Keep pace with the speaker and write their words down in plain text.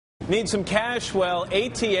Need some cash? Well,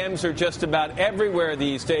 ATMs are just about everywhere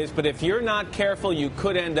these days, but if you're not careful, you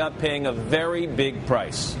could end up paying a very big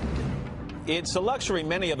price. It's a luxury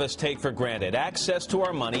many of us take for granted, access to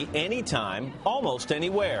our money anytime, almost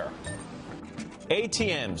anywhere.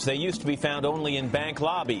 ATMs, they used to be found only in bank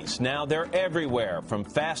lobbies. Now they're everywhere, from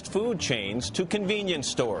fast food chains to convenience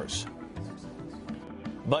stores.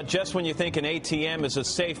 But just when you think an ATM is a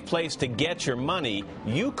safe place to get your money,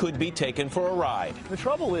 you could be taken for a ride. The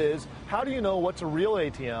trouble is, how do you know what's a real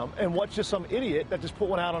ATM and what's just some idiot that just put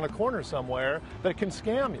one out on a corner somewhere that can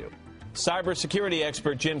scam you? Cybersecurity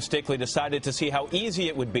expert Jim Stickley decided to see how easy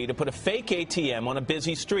it would be to put a fake ATM on a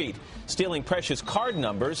busy street, stealing precious card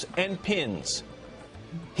numbers and PINs.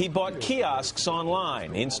 He bought kiosks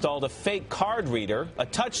online, installed a fake card reader, a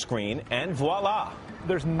touchscreen, and voila.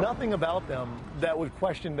 There's nothing about them that would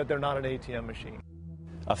question that they're not an ATM machine.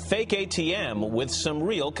 A fake ATM with some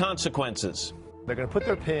real consequences. They're going to put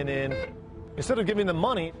their PIN in. Instead of giving them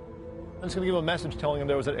money, I'm just going to give them a message telling them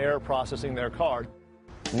there was an error processing their card.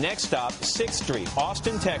 Next stop, 6th Street,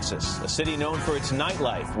 Austin, Texas, a city known for its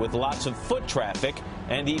nightlife with lots of foot traffic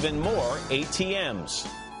and even more ATMs.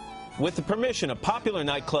 With the permission of popular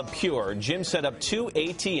nightclub Pure, Jim set up 2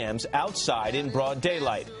 ATMs outside in broad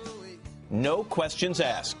daylight. No questions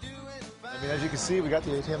asked. I mean, as you can see, we got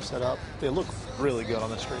the ATM set up. They look really good on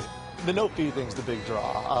the street. The no fee thing's the big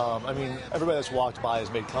draw. I mean, everybody that's walked by has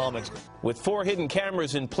made comments. With 4 hidden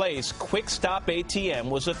cameras in place, Quick Stop ATM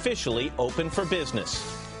was officially open for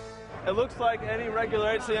business. It looks like any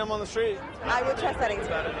regular ATM on the street. I would trust that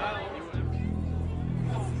ATM.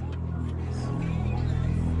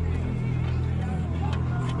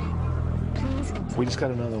 We just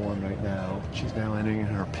got another one right now. She's now entering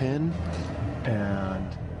her PIN,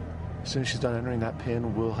 and as soon as she's done entering that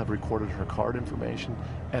PIN, we'll have recorded her card information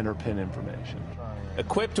and her PIN information.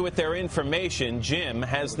 Equipped with their information, Jim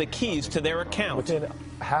has the keys to their account. Within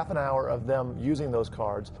half an hour of them using those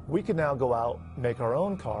cards, we can now go out, make our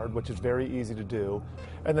own card, which is very easy to do,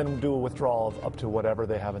 and then do a withdrawal of up to whatever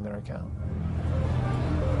they have in their account.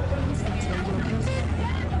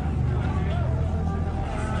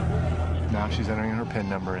 Now she's entering her PIN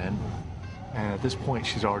number in, and at this point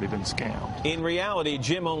she's already been scammed. In reality,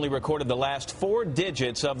 Jim only recorded the last 4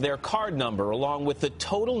 digits of their card number along with the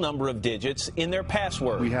total number of digits in their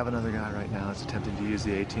password. We have another guy right now that's attempting to use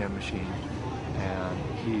the ATM machine, and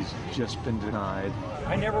he's just been denied.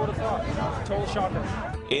 I never would have thought. Total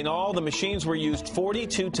shocker. In all, the machines were used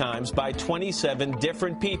 42 times by 27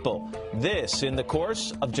 different people. This in the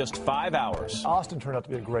course of just 5 hours. Austin turned out to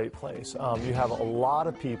be a great place. You have a lot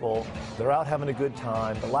of people. They're out having a good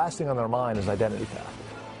time. The last thing on their mind is identity theft.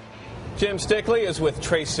 Jim Stickley is with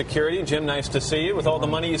TraceSecurity. Jim, nice to see you. With all the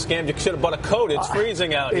money you scammed, you should have bought a coat. It's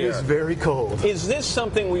freezing out here. It is very cold. Is this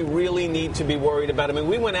something we really need to be worried about? I mean,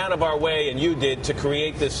 we went out of our way, and you did, to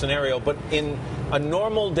create this scenario, but in a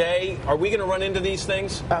normal day, are we going to run into these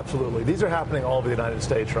things? Absolutely. These are happening all over the United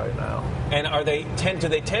States right now. And do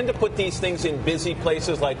they tend to put these things in busy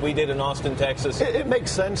places like we did in Austin, Texas? It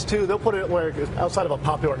makes sense, too. They'll put it where outside of a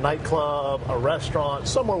popular nightclub, a restaurant,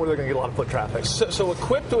 somewhere where they're going to get a lot of foot traffic. So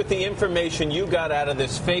equipped with the information you got out of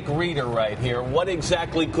this fake reader right here, what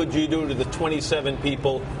exactly could you do to the 27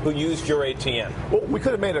 people who used your ATM? Well, we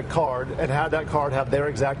could have made a card and had that card have their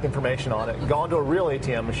exact information on it, gone to a real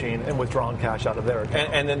ATM machine, and withdrawn cash out of their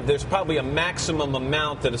account. And then there's probably a maximum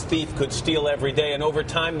amount that a thief could steal every day, and over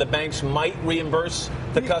time the banks might reimburse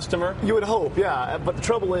the customer? You would hope, yeah. But the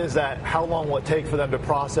trouble is that how long will it take for them to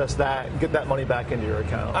process that, get that money back into your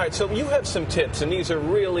account? All right, so you have some tips, and these are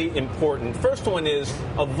really important. First one is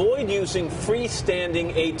avoid using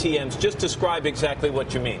freestanding ATMs. Just describe exactly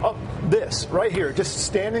what you mean. Oh, this right here, just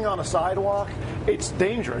standing on a sidewalk, it's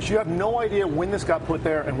dangerous. You have no idea when this got put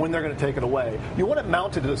there and when they're going to take it away. You want it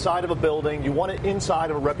mounted to the side of a building. You want it inside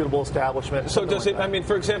of a reputable establishment. So does it, I mean,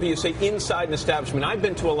 for example, you say inside an establishment. I've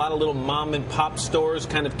been to a lot of little mom and pop stores,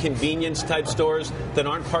 kind of convenience type stores that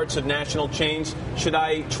aren't parts of national chains. Should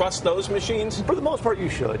I trust those machines? For the most part, you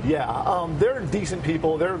should, yeah. They're decent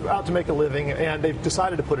people. They're out to make a living, and they've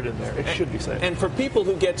decided to put it in there. It should be safe. And for people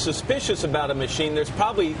who get suspicious about a machine, there's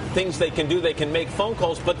probably things they can do. They can make phone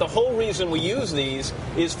calls, but the whole reason we use these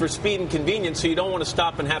is for speed and convenience, so you don't want to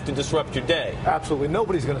stop and have to disrupt your day. Absolutely.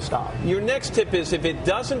 Nobody's going to stop. Your next tip is if it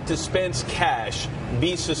doesn't dispense cash,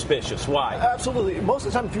 be suspicious. Why? Absolutely. Most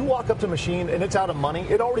of the time, if you walk up to a machine and it's out of money,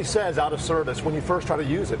 it already says out of service when you first try to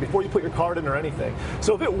use it, before you put your card in or anything.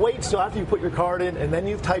 So if it waits till after you put your card in and then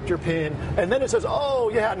you've typed your PIN and then it says, oh,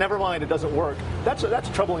 yeah, never mind, it doesn't work, that's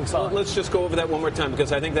a troubling sign. Well, let's just go over that one more time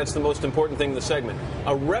because I think that's the most important thing in the segment.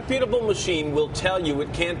 A reputable machine will tell you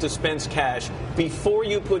it can't dispense cash before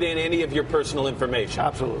you put in any of your personal information.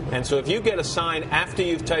 Absolutely. And so if you get a sign after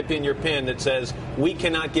you've typed in your PIN that says, we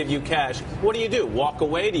cannot give you cash, what do? Walk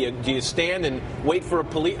away? Do you stand and wait for a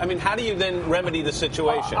police? I mean, how do you then remedy the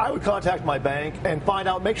situation? I would contact my bank and find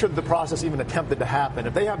out, make sure that the process even attempted to happen.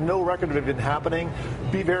 If they have no record of it even happening,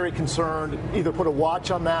 be very concerned. Either put a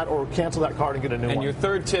watch on that or cancel that card and get a new one. And your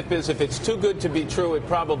third tip is, if it's too good to be true, it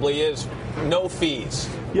probably is. No fees.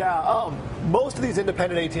 Yeah, most of these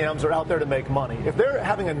independent ATMs are out there to make money. If they're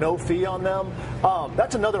having a no fee on them,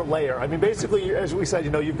 that's another layer. I mean, basically, as we said,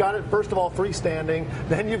 you've got it, first of all, freestanding.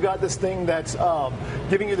 Then you've got this thing that's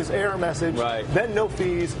giving you this error message. Right. Then no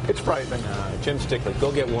fees. It's frightening. Jim Stickley,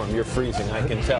 go get warm. You're freezing, I can tell.